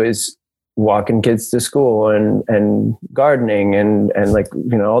I do is walking kids to school and gardening and like,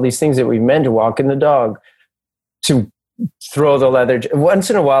 all these things that we've meant to walking the dog, to throw the leather. Once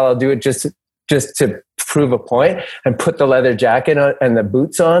in a while, I'll do it just to prove a point and put the leather jacket on and the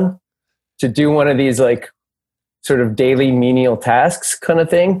boots on to do one of these like sort of daily menial tasks kind of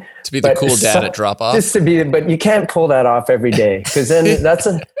thing. To be the cool dad at drop off. But you can't pull that off every day because then that's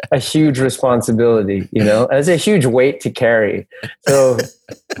a huge responsibility, It's a huge weight to carry. So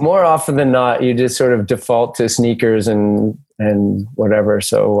more often than not, you just sort of default to sneakers and whatever.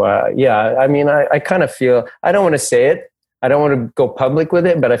 So I kind of feel, I don't want to say it, I don't want to go public with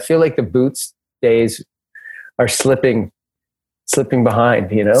it, but I feel like the boots days are slipping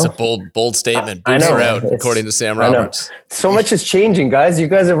behind, It's a bold statement. Boots are out, according to Sam Roberts. So much is changing, guys. You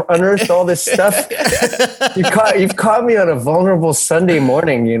guys have unearthed all this stuff. You've caught me on a vulnerable Sunday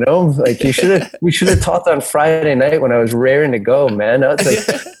morning, Like we should have talked on Friday night when I was raring to go, man. It's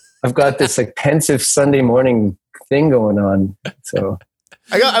like I've got this like pensive Sunday morning thing going on. So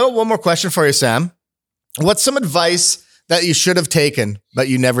I got one more question for you, Sam. What's some advice that you should have taken but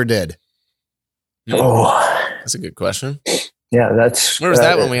you never did? Oh, that's a good question. Yeah, that's... Where was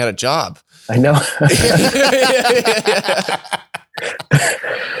that when we had a job? I know.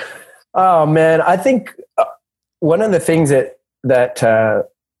 Oh, man. I think one of the things that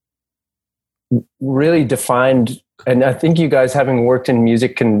really defined, and I think you guys having worked in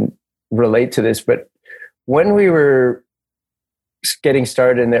music can relate to this, but when we were getting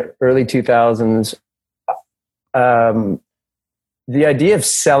started in the early 2000s, the idea of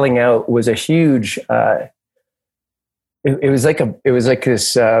selling out was a huge... It was like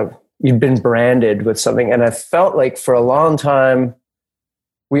this, you'd been branded with something. And I felt like for a long time,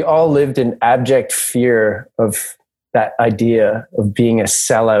 we all lived in abject fear of that idea of being a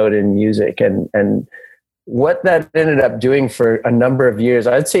sellout in music. And what that ended up doing for a number of years,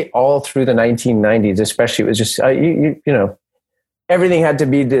 I'd say all through the 1990s, especially, it was just, everything had to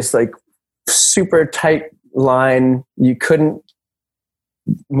be this like super tight line. You couldn't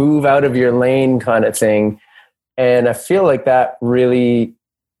move out of your lane kind of thing. And I feel like that really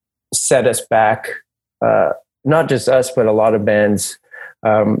set us back, not just us, but a lot of bands,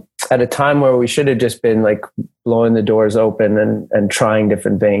 at a time where we should have just been like blowing the doors open and trying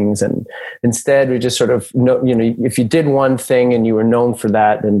different things. And instead we just sort of, if you did one thing and you were known for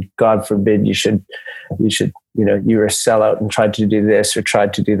that, then God forbid you were a sellout and tried to do this or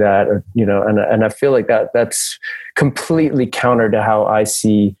tried to do that, or, and I feel like that's completely counter to how I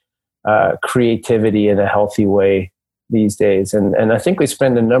see creativity in a healthy way these days. And I think we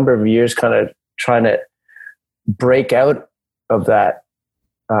spend a number of years kind of trying to break out of that,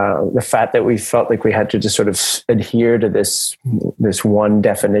 the fact that we felt like we had to just sort of adhere to this one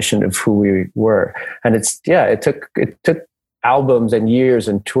definition of who we were. And it took albums and years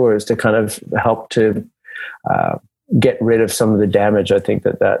and tours to kind of help to get rid of some of the damage I think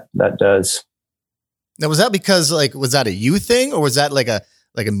that does. Now, was that because was that a you thing, or was that like a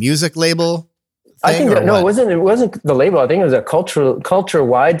music label thing? I think it wasn't the label. I think it was a culture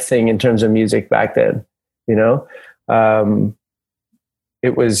wide thing in terms of music back then.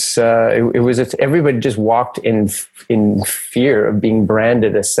 It was everybody just walked in fear of being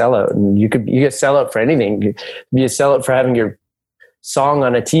branded a sellout, and you get sellout for anything. You be a sellout for having your song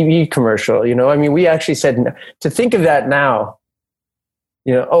on a TV commercial. I mean, we actually said to think of that now.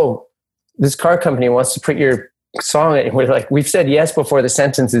 This car company wants to put your song, and we're like, we've said yes before the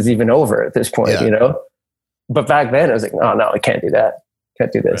sentence is even over at this point, But back then I was like, oh no, I can't do that.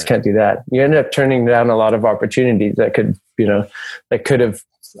 Can't do this. Right. Can't do that. You end up turning down a lot of opportunities that could have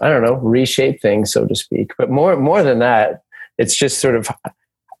I don't know, reshape things, so to speak. But more than that, it's just sort of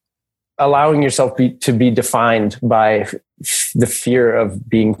allowing yourself to be defined by the fear of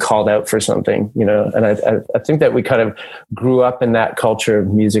being called out for something, you know. And I think that we kind of grew up in that culture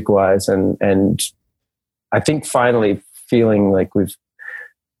music wise. And I think finally feeling like we've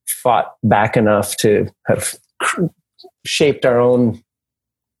fought back enough to have shaped our own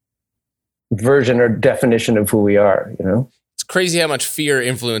version or definition of who we are, you know. It's crazy how much fear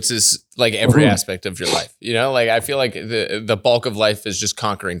influences like every aspect of your life. You know, like I feel like the bulk of life is just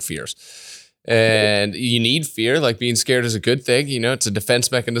conquering fears. And you need fear. Like being scared is a good thing. You know, it's a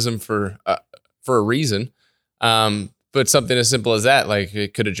defense mechanism for a reason. But something as simple as that, like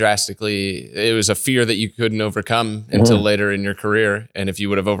it was a fear that you couldn't overcome until later in your career. And if you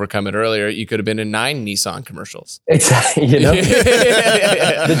would have overcome it earlier, you could have been in 9 Nissan commercials. Exactly. You know,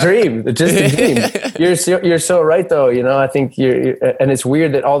 the dream, just the dream. You're so right though. You know, I think and it's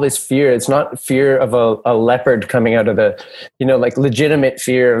weird that all this fear, it's not fear of a leopard coming out of like legitimate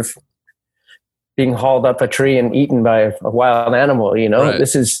fear of being hauled up a tree and eaten by a wild animal, you know. Right.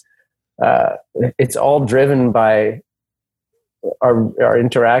 This is, it's all driven by our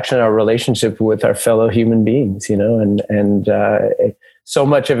interaction, our relationship with our fellow human beings, you know, and so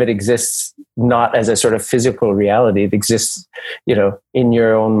much of it exists not as a sort of physical reality. It exists, you know, in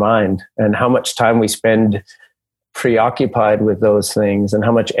your own mind, and how much time we spend preoccupied with those things and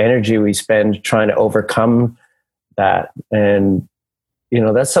how much energy we spend trying to overcome that. And, you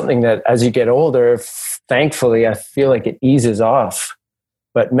know, that's something that as you get older, thankfully, I feel like it eases off.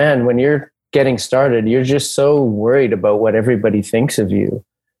 But man, when you're getting started, you're just so worried about what everybody thinks of you,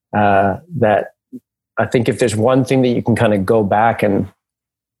 that I think if there's one thing that you can kind of go back and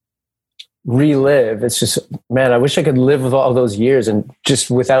relive, it's just, man, I wish I could live with all those years and just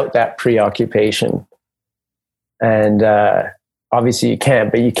without that preoccupation. And obviously you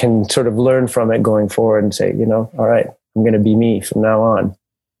can't, but you can sort of learn from it going forward and say, you know, all right, I'm going to be me from now on.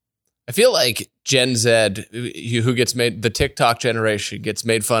 I feel like Gen Z, who gets made, the TikTok generation gets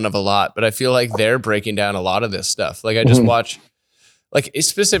made fun of a lot, but I feel like they're breaking down a lot of this stuff. Like I just watch, like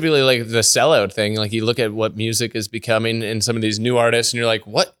specifically like the sellout thing. Like you look at what music is becoming in some of these new artists and you're like,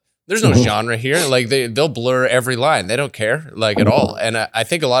 what? There's no genre here. Like they'll blur every line. They don't care like at all. And I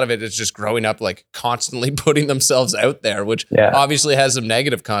think a lot of it is just growing up, like constantly putting themselves out there, which obviously has some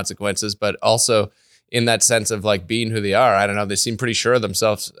negative consequences, but also in that sense of like being who they are. I don't know. They seem pretty sure of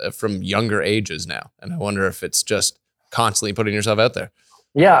themselves from younger ages now. And I wonder if it's just constantly putting yourself out there.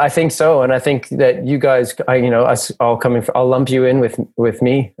 Yeah, I think so. And I think that you guys, us all I'll lump you in with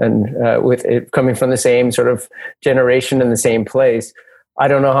me and with it coming from the same sort of generation in the same place. I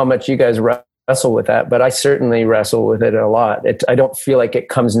don't know how much you guys wrestle with that, but I certainly wrestle with it a lot. I don't feel like it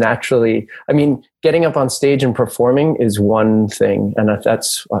comes naturally. I mean, getting up on stage and performing is one thing. And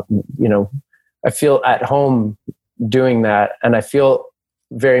that's, you know, I feel at home doing that, and I feel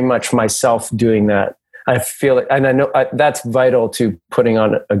very much myself doing that. I feel it, and I know that's vital to putting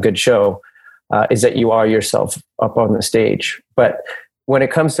on a good show, is that you are yourself up on the stage. But when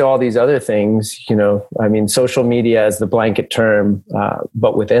it comes to all these other things, you know, I mean, social media is the blanket term,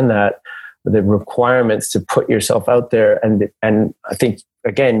 but within that, the requirements to put yourself out there, and I think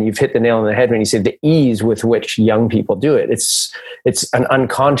again, you've hit the nail on the head when you say the ease with which young people do it. It's an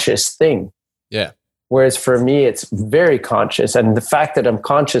unconscious thing. Yeah. Whereas for me, it's very conscious, and the fact that I'm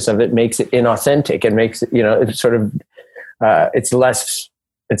conscious of it makes it inauthentic and makes it, you know, it's sort of, it's less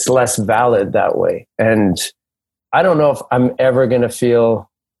valid that way. And I don't know if I'm ever going to feel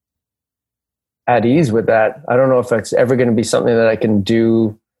at ease with that. I don't know if that's ever going to be something that I can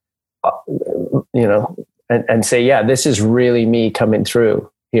do, you know, and say, yeah, this is really me coming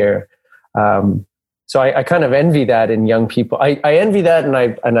through here. So I kind of envy that in young people. I envy that,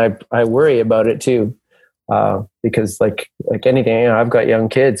 and I worry about it too, because like anything, you know, I've got young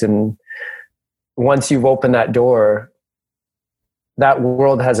kids, and once you've opened that door, that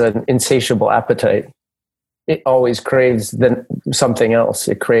world has an insatiable appetite. It always craves something else.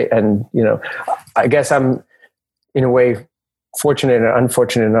 And you know, I guess I'm in a way fortunate and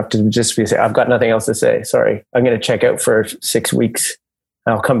unfortunate enough to just be say, I've got nothing else to say. Sorry, I'm going to check out for 6 weeks.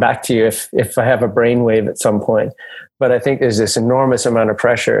 I'll come back to you if I have a brainwave at some point. But I think there's this enormous amount of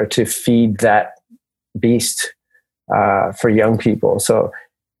pressure to feed that beast for young people. So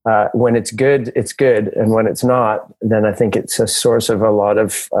when it's good, it's good. And when it's not, then I think it's a source of a lot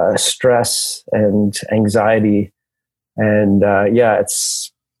of stress and anxiety. And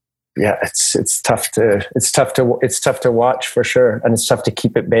it's tough to watch for sure. And it's tough to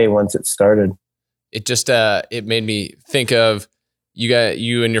keep at bay once it's started. It just, it made me think of,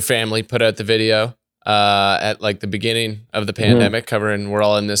 you and your family put out the video at like the beginning of the pandemic, covering We're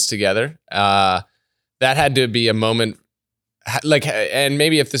All in This Together. That had to be a moment, like, and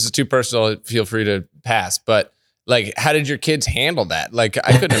maybe if this is too personal, feel free to pass, but like, how did your kids handle that? Like,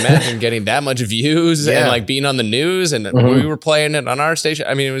 I couldn't imagine getting that much views and like being on the news, and we were playing it on our station.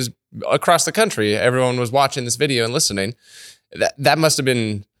 I mean, it was across the country. Everyone was watching this video and listening. That must have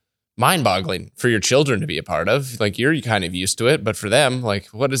been mind-boggling for your children to be a part of. Like, you're kind of used to it, but for them, like,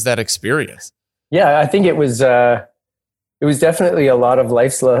 what is that experience? Yeah, I think it was definitely a lot of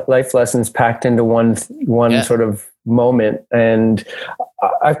life lessons packed into one sort of moment. And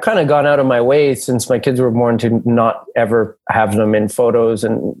I've kind of gone out of my way since my kids were born to not ever have them in photos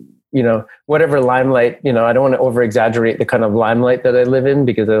and, you know, whatever limelight, you know, I don't want to over exaggerate the kind of limelight that I live in,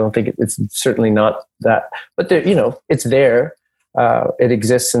 because I don't think it's certainly not that, but there, you know, it's there. It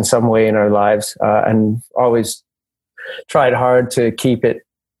exists in some way in our lives, and always tried hard to keep it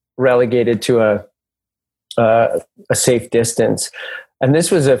relegated to a safe distance. And this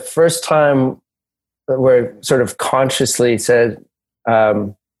was the first time where I sort of consciously said,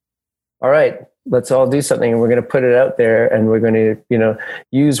 all right, let's all do something, and we're going to put it out there, and we're going to, you know,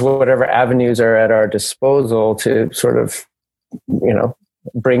 use whatever avenues are at our disposal to sort of, you know,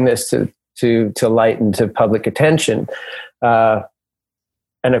 bring this to light and to public attention.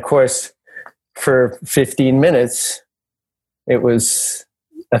 And of course, for 15 minutes, it was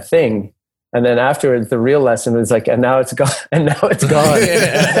a thing. And then afterwards, the real lesson was like, and now it's gone, and now it's gone.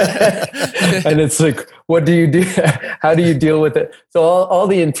 And it's like, what do you do? How do you deal with it? So all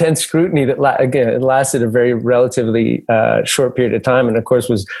the intense scrutiny that, it lasted a very relatively short period of time. And of course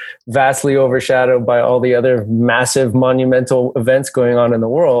was vastly overshadowed by all the other massive monumental events going on in the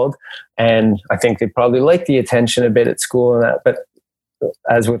world. And I think they probably liked the attention a bit at school and that, but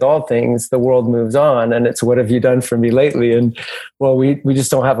as with all things, the world moves on, and it's, what have you done for me lately? And well, we just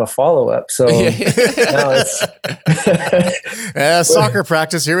don't have a follow-up. So now it's soccer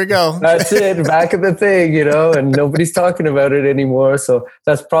practice. Here we go. That's it. Back of the thing, you know, and nobody's talking about it anymore. So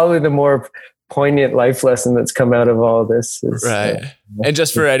that's probably the more poignant life lesson that's come out of all this. Right. And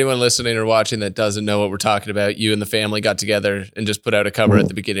just for anyone listening or watching that doesn't know what we're talking about, you and the family got together and just put out a cover at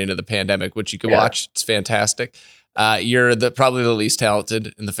the beginning of the pandemic, which you can watch. It's fantastic. You're probably the least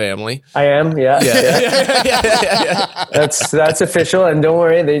talented in the family. I am, yeah. That's official, and don't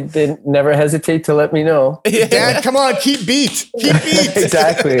worry, they never hesitate to let me know. Dad, come on, keep beat.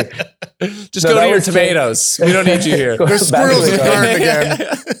 Exactly. Just go to your tomatoes. We don't need you here. There's squirrels in the garden again.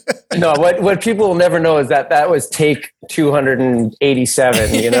 No, what people will never know is that was take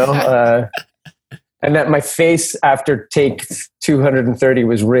 287. You know. And that my face after take 230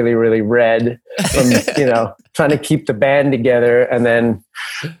 was really, really red from, you know, trying to keep the band together. And then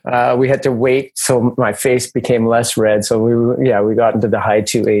we had to wait so my face became less red. So we got into the high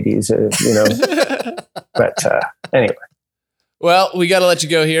 280s, you know. But anyway. Well, we got to let you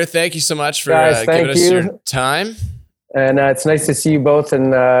go here. Thank you so much for giving us your time. And it's nice to see you both.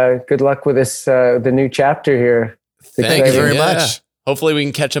 And good luck with this, the new chapter here. Thank you very much. Hopefully we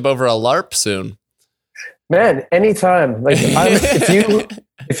can catch up over a LARP soon. Man, anytime. Like,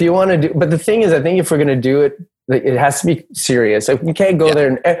 if you want to do, but the thing is, I think if we're going to do it, it has to be serious. Like, you can't go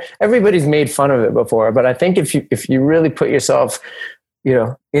there, and everybody's made fun of it before. But I think if you really put yourself, you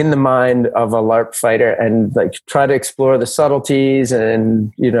know, in the mind of a LARP fighter and like try to explore the subtleties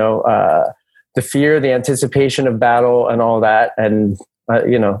and, you know, the fear, the anticipation of battle, and all that, and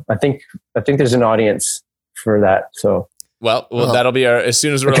you know, I think there's an audience for that. So. Well, that'll be as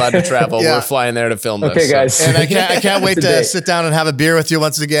soon as we're allowed to travel, we're flying there to film this. Okay, guys. And I can't wait to sit down and have a beer with you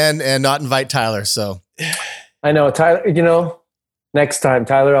once again and not invite Tyler. So I know, Tyler, you know, next time,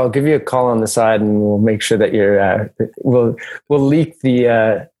 Tyler, I'll give you a call on the side and we'll make sure that you're, we'll leak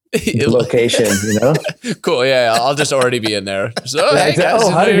the location, you know? Cool. Yeah. I'll just already be in there. So, hey, guys,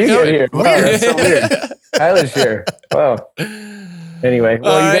 how did you get here? Wow, that's so weird. Tyler's here. Wow. Anyway,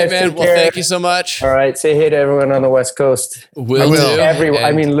 well, all you right, guys man. Well, thank you so much. All right, say hey to everyone on the West Coast. Will do. Everyone,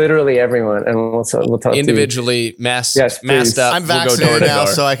 I mean, literally everyone, and we'll talk individually, masked up. I'm vaccinated now,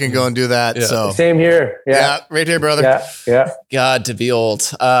 so I can go and do that. Yeah. So same here. Yeah, right here, brother. Yeah. God, to be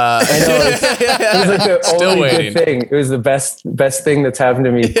old. I know. It was like the Still only waiting. good thing. It was the best thing that's happened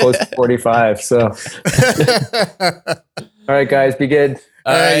to me post 45. So, all right, guys, be good.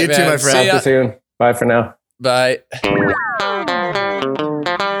 All right, you too, my friend. See you soon. Bye for now. Bye.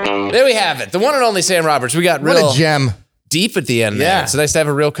 There we have it. The one and only Sam Roberts. We got what a gem. Deep at the end. Yeah. There. It's nice to have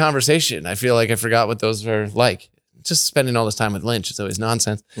a real conversation. I feel like I forgot what those are like. Just spending all this time with Lynch. It's always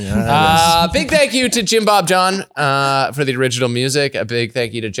nonsense. Yeah, big thank you to Jim Bob John for the original music. A big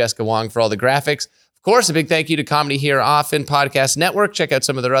thank you to Jessica Wong for all the graphics. Of Of course, a big thank you to Comedy Here Often Podcast Network. Check out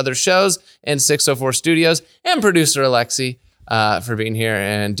some of their other shows and 604 Studios and producer Alexi for being here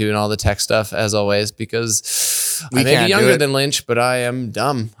and doing all the tech stuff as always, because I may be younger than Lynch, but I am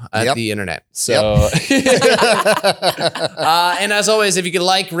dumb at the internet. So, and as always, if you could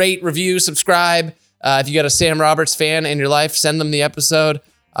like, rate, review, subscribe. If you got a Sam Roberts fan in your life, send them the episode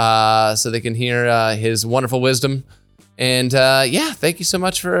so they can hear his wonderful wisdom. And thank you so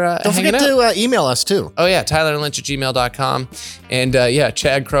much for Don't hanging forget out. to email us too. Oh yeah, tylerandlynch@gmail.com. And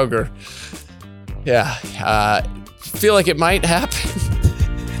Chad Kroger. Yeah, feel like it might happen.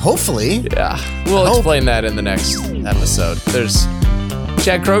 Hopefully. Yeah, we'll explain that in the next episode. There's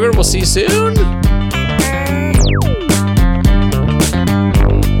Chad Kroger. We'll see you soon.